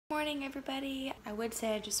Morning everybody. I would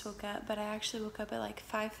say I just woke up, but I actually woke up at like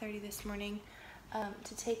 5:30 this morning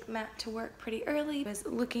to take Matt to work pretty early. I was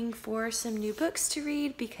looking for some new books to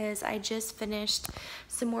read because I just finished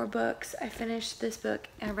some more books. I finished this book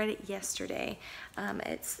and I read it yesterday.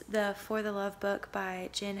 It's the For the Love book by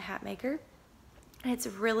Jen Hatmaker. It's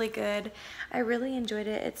really good. I really enjoyed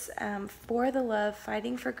it. It's For the Love,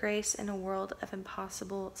 Fighting for Grace in a World of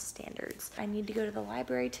Impossible Standards. I need to go to the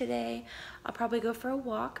library today. I'll probably go for a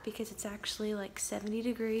walk because it's actually like 70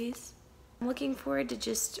 degrees. I'm looking forward to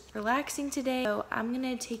just relaxing today. So I'm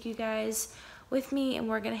gonna take you guys with me and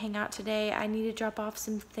we're gonna hang out today. I need to drop off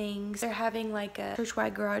some things. They're having like a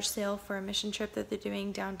church-wide garage sale for a mission trip that they're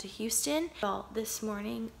doing down to Houston. Well, this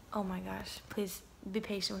morning, oh my gosh, please be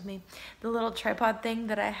patient with me. The little tripod thing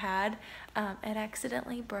that I had, it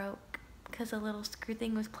accidentally broke because the little screw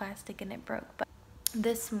thing was plastic and it broke. But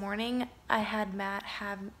this morning I had Matt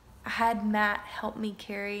help me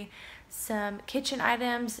carry some kitchen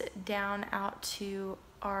items down out to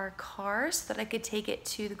our car so that I could take it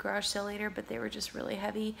to the garage sale later, but they were just really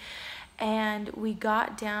heavy. And we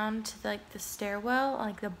got down to like the stairwell,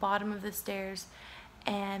 like the bottom of the stairs,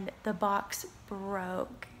 and the box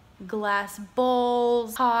broke. Glass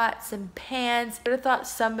bowls, pots, and pans. I would have thought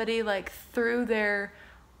somebody like threw their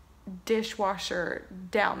dishwasher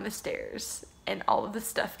down the stairs and all of the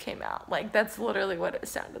stuff came out. Like, that's literally what it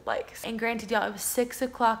sounded like. And granted, y'all, it was 6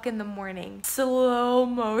 o'clock in the morning. Slow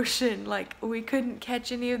motion, like we couldn't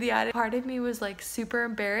catch any of the items. Part of me was like super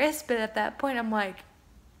embarrassed, but at that point I'm like,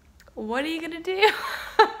 what are you gonna do?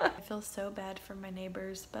 I feel so bad for my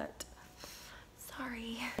neighbors, but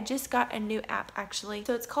sorry. I just got a new app actually.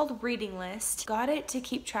 So it's called Reading List. Got it to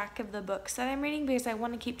keep track of the books that I'm reading because I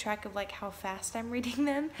want to keep track of like how fast I'm reading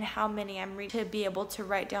them and how many I'm reading to be able to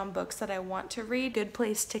write down books that I want to read. Good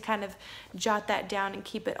place to kind of jot that down and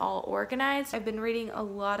keep it all organized. I've been reading a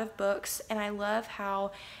lot of books and I love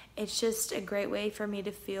how it's just a great way for me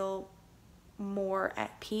to feel more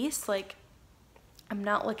at peace. Like, I'm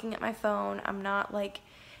not looking at my phone. I'm not like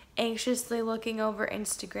anxiously looking over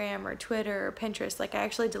Instagram or Twitter or Pinterest. Like, I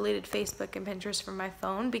actually deleted Facebook and Pinterest from my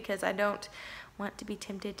phone because I don't want to be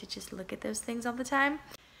tempted to just look at those things all the time.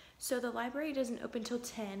 So the library doesn't open till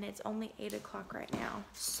 10. It's only 8 o'clock right now.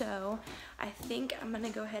 So I think I'm gonna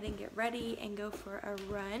go ahead and get ready and go for a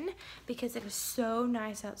run because it is so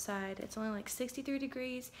nice outside. It's only like 63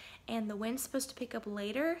 degrees and the wind's supposed to pick up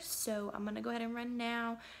later. So I'm gonna go ahead and run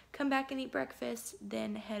now, come back and eat breakfast,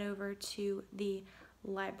 then head over to the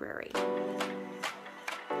library.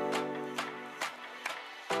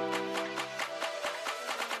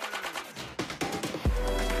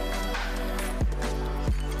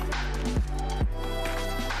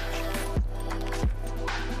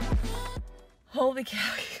 Holy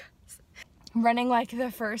cow, you guys. Running like the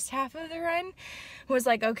first half of the run was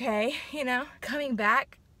like okay, you know. Coming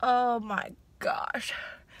back, oh my gosh.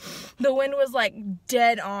 The wind was like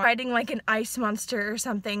dead on, fighting like an ice monster or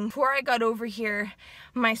something. Before I got over here,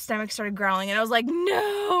 my stomach started growling and I was like,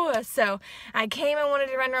 no! So I came and wanted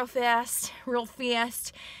to run real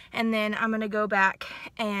fast, and then I'm gonna go back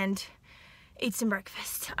and eat some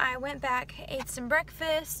breakfast. I went back, ate some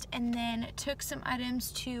breakfast, and then took some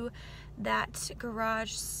items to that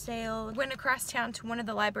garage sale. Went across town to one of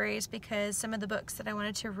the libraries because some of the books that I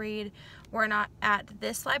wanted to read were not at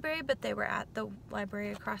this library, but they were at the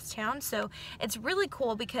library across town. So it's really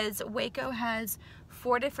cool because Waco has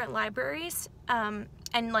 4 different libraries, and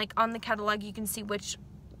like on the catalog you can see which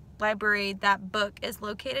library that book is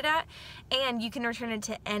located at, and you can return it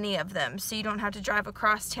to any of them, so you don't have to drive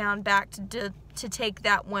across town back to take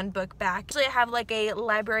that one book back. Usually I have like a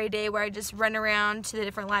library day where I just run around to the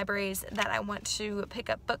different libraries that I want to pick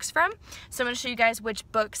up books from. So I'm going to show you guys which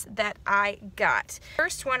books that I got.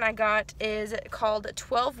 First one I got is called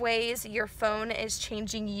 12 Ways Your Phone is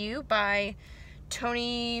Changing You by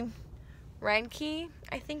Tony Reinke,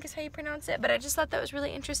 I think is how you pronounce it, but I just thought that was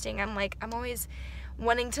really interesting. I'm always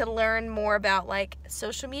wanting to learn more about like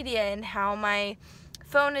social media and how my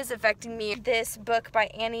phone is affecting me. This book by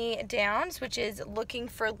Annie Downs, which is Looking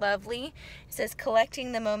for Lovely. It says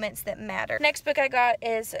Collecting the Moments That Matter. Next book I got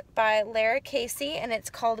is by Lara Casey and it's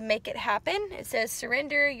called Make It Happen. It says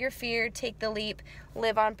Surrender Your Fear, Take the Leap,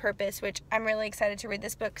 Live on Purpose, which I'm really excited to read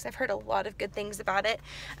this book because I've heard a lot of good things about it.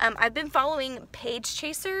 I've been following Page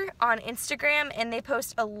Chaser on Instagram and they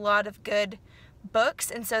post a lot of good books,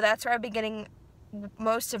 and so that's where I've been getting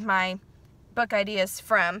most of my book ideas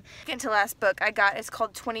from. Second to last book I got is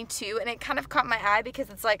called 22, and it kind of caught my eye because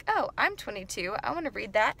it's like, oh, I'm 22, I want to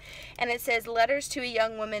read that. And it says Letters to a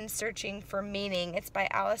Young Woman Searching for Meaning. It's by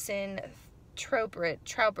Allison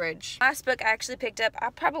Trowbridge. Last book I actually picked up,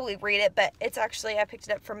 I'll probably read it, but it's actually, I picked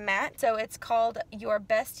it up from Matt. So it's called Your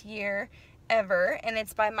Best Year Ever, and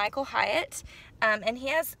it's by Michael Hyatt. And he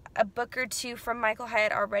has a book or two from Michael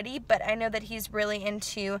Hyatt already, but I know that he's really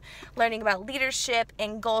into learning about leadership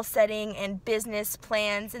and goal setting and business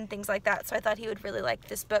plans and things like that. So I thought he would really like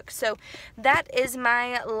this book. So that is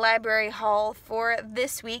my library haul for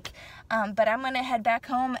this week. But I'm gonna head back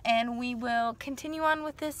home and we will continue on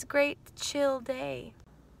with this great chill day.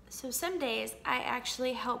 So some days I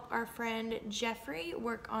actually help our friend Jeffrey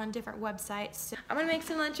work on different websites. So I'm gonna make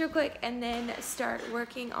some lunch real quick and then start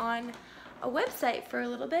working on a website for a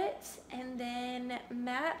little bit, and then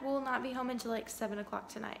Matt will not be home until like 7 o'clock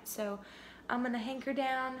tonight. So I'm gonna hanker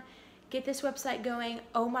down, get this website going.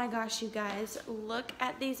 Oh my gosh, you guys, look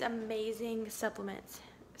at these amazing supplements.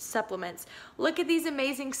 Look at these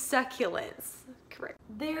amazing succulents. Correct.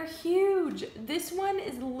 They're huge. This one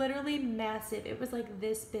is literally massive. It was like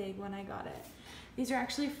this big when I got it. These are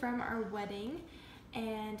actually from our wedding,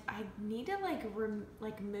 and I need to like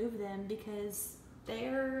move them because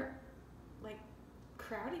they're like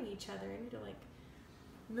crowding each other. I need to like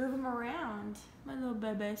move them around. My little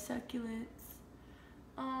baby succulents.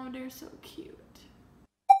 Oh, they're so cute.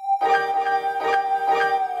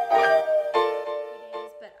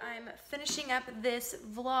 But I'm finishing up this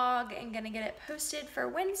vlog and gonna get it posted for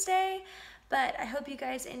Wednesday. But I hope you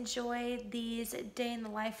guys enjoy these day in the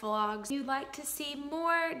life vlogs. If you'd like to see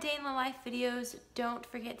more day in the life videos, don't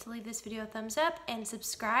forget to leave this video a thumbs up and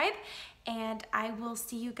subscribe. And I will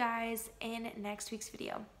see you guys in next week's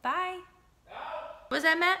video. Bye. Was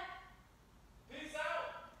that Matt? Peace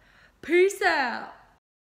out. Peace out.